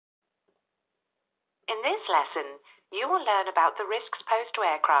In this lesson, you will learn about the risks posed to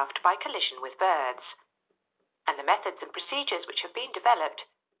aircraft by collision with birds, and the methods and procedures which have been developed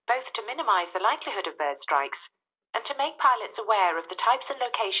both to minimize the likelihood of bird strikes and to make pilots aware of the types and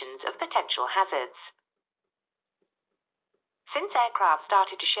locations of potential hazards. Since aircraft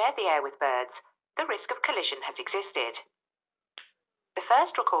started to share the air with birds, the risk of collision has existed. The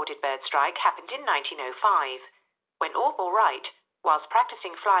first recorded bird strike happened in 1905, when Orville Wright, whilst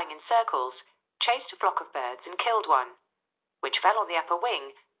practicing flying in circles, chased a flock of birds and killed one, which fell on the upper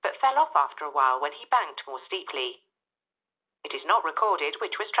wing but fell off after a while when he banked more steeply. It is not recorded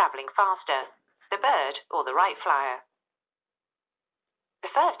which was travelling faster, the bird or the Wright flyer.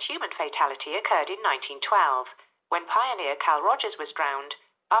 The first human fatality occurred in 1912, when pioneer Cal Rogers was drowned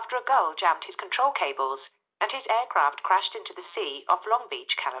after a gull jammed his control cables and his aircraft crashed into the sea off Long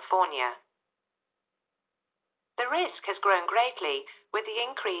Beach, California. The risk has grown greatly with the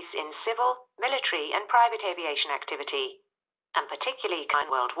increase in civil, military and private aviation activity, and particularly in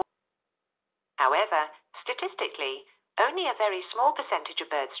World War. However, statistically, only a very small percentage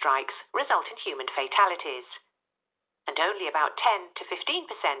of bird strikes result in human fatalities, and only about 10 to 15%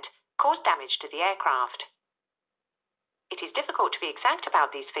 cause damage to the aircraft. It is difficult to be exact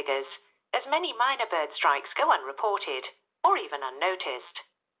about these figures, as many minor bird strikes go unreported or even unnoticed.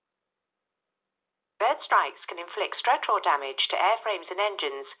 Bird strikes can inflict structural damage to airframes and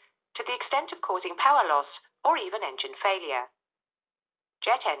engines to the extent of causing power loss or even engine failure.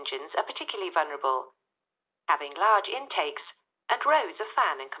 Jet engines are particularly vulnerable, having large intakes and rows of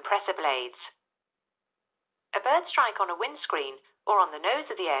fan and compressor blades. A bird strike on a windscreen or on the nose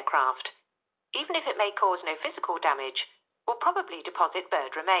of the aircraft, even if it may cause no physical damage, will probably deposit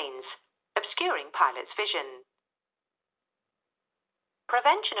bird remains, obscuring pilots' vision.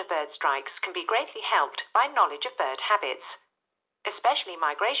 Prevention of bird strikes can be greatly helped by knowledge of bird habits, especially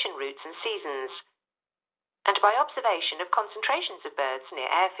migration routes and seasons, and by observation of concentrations of birds near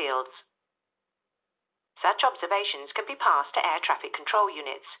airfields. Such observations can be passed to air traffic control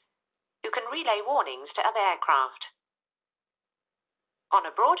units, who can relay warnings to other aircraft. On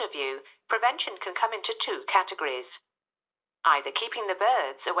a broader view, prevention can come into two categories: either keeping the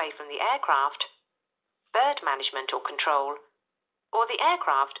birds away from the aircraft, bird management or control, or the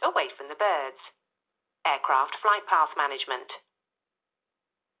aircraft away from the birds, aircraft flight path management.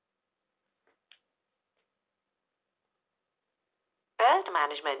 Bird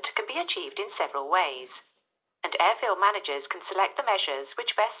management can be achieved in several ways, and airfield managers can select the measures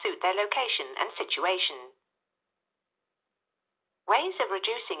which best suit their location and situation. Ways of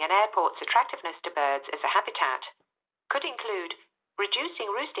reducing an airport's attractiveness to birds as a habitat could include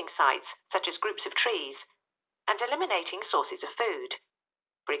reducing roosting sites such as groups of trees and eliminating sources of food,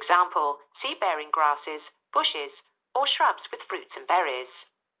 for example, seed-bearing grasses, bushes, or shrubs with fruits and berries.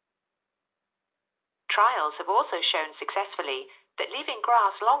 Trials have also shown successfully that leaving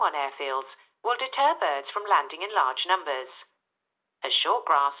grass long on airfields will deter birds from landing in large numbers, as short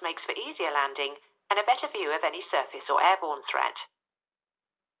grass makes for easier landing and a better view of any surface or airborne threat.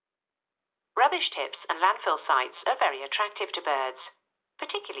 Rubbish tips and landfill sites are very attractive to birds,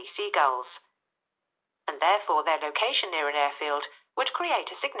 particularly seagulls, and therefore their location near an airfield would create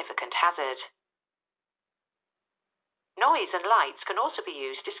a significant hazard. Noise and lights can also be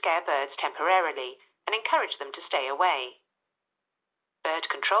used to scare birds temporarily and encourage them to stay away. Bird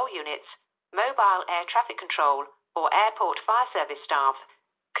control units, mobile air traffic control, or airport fire service staff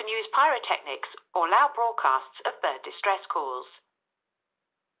can use pyrotechnics or loud broadcasts of bird distress calls.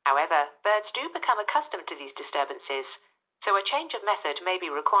 However, birds do become accustomed to these disturbances, so a change of method may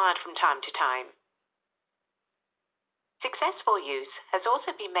be required from time to time. Successful use has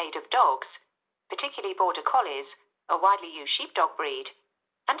also been made of dogs, particularly border collies, a widely used sheepdog breed,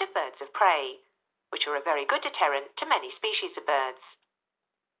 and of birds of prey, which are a very good deterrent to many species of birds.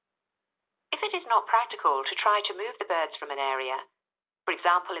 If it is not practical to try to move the birds from an area, for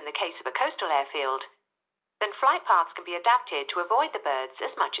example in the case of a coastal airfield, then flight paths can be adapted to avoid the birds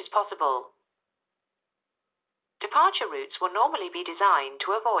as much as possible. Departure routes will normally be designed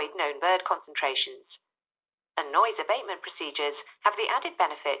to avoid known bird concentrations, and noise abatement procedures have the added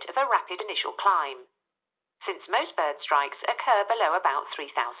benefit of a rapid initial climb, since most bird strikes occur below about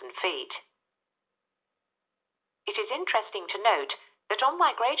 3,000 feet. It is interesting to note that on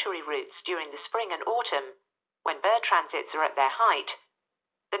migratory routes during the spring and autumn, when bird transits are at their height,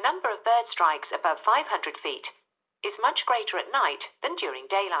 the number of bird strikes above 500 feet is much greater at night than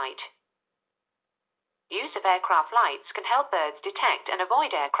during daylight. Use of aircraft lights can help birds detect and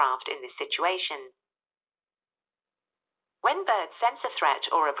avoid aircraft in this situation. When birds sense a threat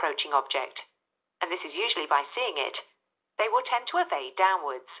or approaching object, and this is usually by seeing it, they will tend to evade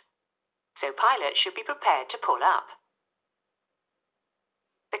downwards, so pilots should be prepared to pull up.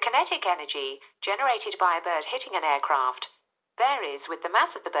 The kinetic energy generated by a bird hitting an aircraft varies with the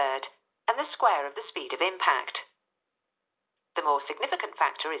mass of the bird and the square of the speed of impact. The more significant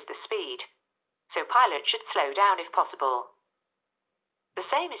factor is the speed, so pilots should slow down if possible. The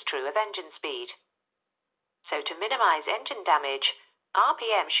same is true of engine speed. So to minimize engine damage,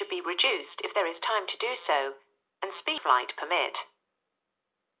 RPM should be reduced if there is time to do so, and speed flight permit.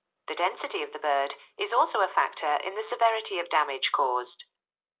 The density of the bird is also a factor in the severity of damage caused.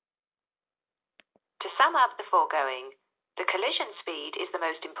 To sum up the foregoing, the collision speed is the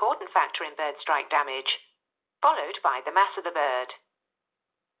most important factor in bird strike damage, followed by the mass of the bird.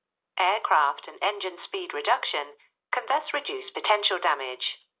 Aircraft and engine speed reduction can thus reduce potential damage.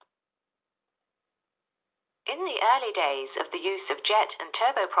 In the early days of the use of jet and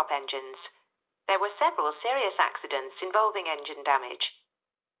turboprop engines, there were several serious accidents involving engine damage,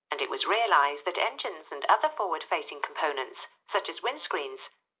 and it was realized that engines and other forward-facing components, such as windscreens,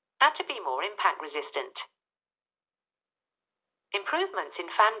 had to be more impact-resistant. Improvements in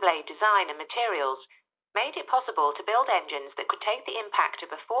fan blade design and materials made it possible to build engines that could take the impact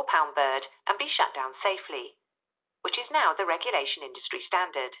of a 4-pound bird and be shut down safely, which is now the regulation industry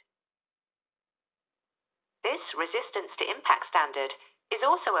standard. This resistance to impact standard is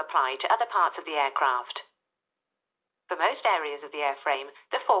also applied to other parts of the aircraft. For most areas of the airframe,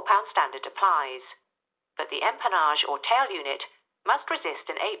 the 4-pound standard applies, but the empennage or tail unit must resist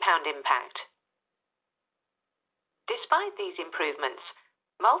an 8-pound impact. Despite these improvements,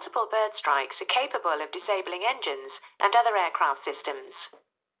 multiple bird strikes are capable of disabling engines and other aircraft systems.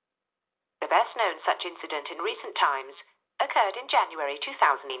 The best-known such incident in recent times occurred in January 2000,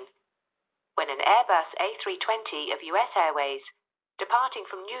 when an Airbus A320 of US Airways, departing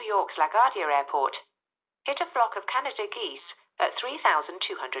from New York's LaGuardia Airport, hit a flock of Canada geese at 3,200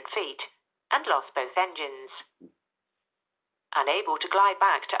 feet and lost both engines. Unable to glide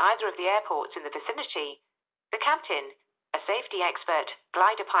back to either of the airports in the vicinity, the captain, a safety expert,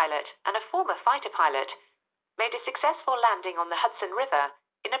 glider pilot, and a former fighter pilot, made a successful landing on the Hudson River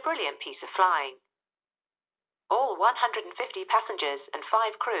in a brilliant piece of flying. All 150 passengers and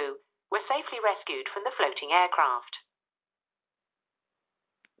 5 crew were safely rescued from the floating aircraft.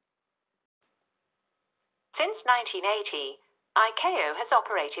 Since 1980, ICAO has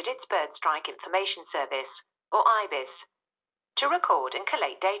operated its Birdstrike Information Service, or IBIS, to record and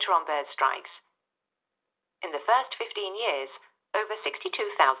collate data on bird strikes. In the first 15 years, over 62,000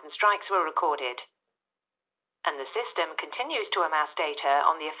 strikes were recorded, and the system continues to amass data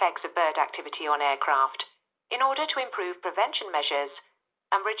on the effects of bird activity on aircraft in order to improve prevention measures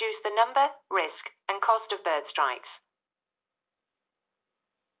and reduce the number, risk, and cost of bird strikes.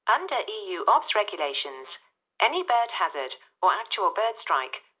 Under EU OPS regulations, any bird hazard or actual bird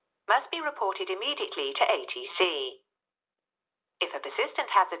strike must be reported immediately to ATC. If a persistent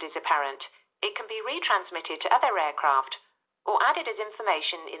hazard is apparent, it can be retransmitted to other aircraft or added as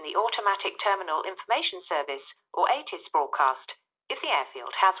information in the Automatic Terminal Information Service, or ATIS broadcast, if the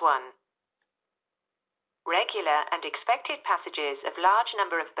airfield has one. Regular and expected passages of large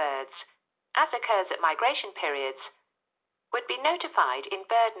number of birds, as occurs at migration periods, would be notified in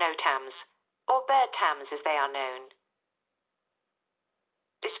bird NOTAMs, or bird TAMs as they are known.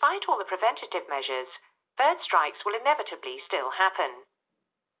 Despite all the preventative measures, bird strikes will inevitably still happen.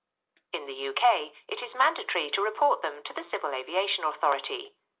 In the UK, it is mandatory to report them to the Civil Aviation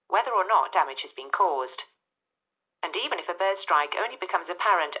Authority, whether or not damage has been caused, and even if a bird strike only becomes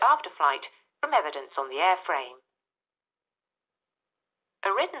apparent after flight from evidence on the airframe.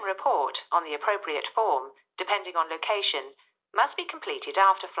 A written report on the appropriate form, depending on location, must be completed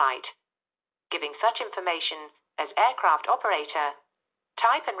after flight, giving such information as aircraft operator,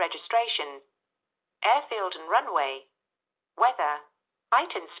 type and registration, airfield and runway, weather,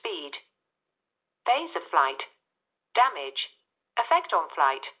 height and speed, phase of flight, damage, effect on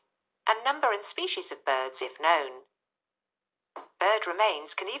flight, and number and species of birds if known. Bird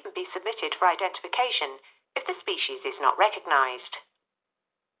remains can even be submitted for identification if the species is not recognized.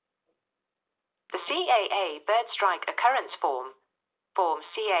 The CAA Birdstrike Occurrence Form, Form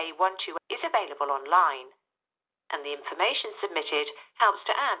CA12, is available online, and the information submitted helps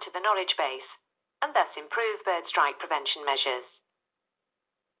to add to the knowledge base and thus improve bird strike prevention measures.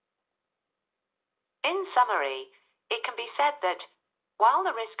 In summary, it can be said that while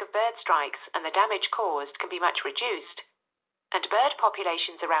the risk of bird strikes and the damage caused can be much reduced, and bird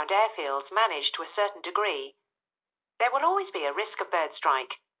populations around airfields managed to a certain degree, there will always be a risk of bird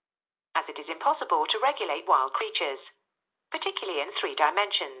strike, as it is impossible to regulate wild creatures, particularly in 3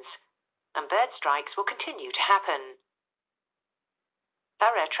 dimensions, and bird strikes will continue to happen.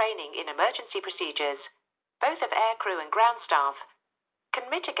 thorough training in emergency procedures, both of aircrew and ground staff, can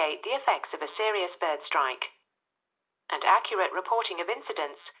mitigate the effects of a serious bird strike. And accurate reporting of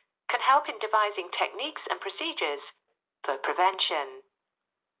incidents can help in devising techniques and procedures for prevention.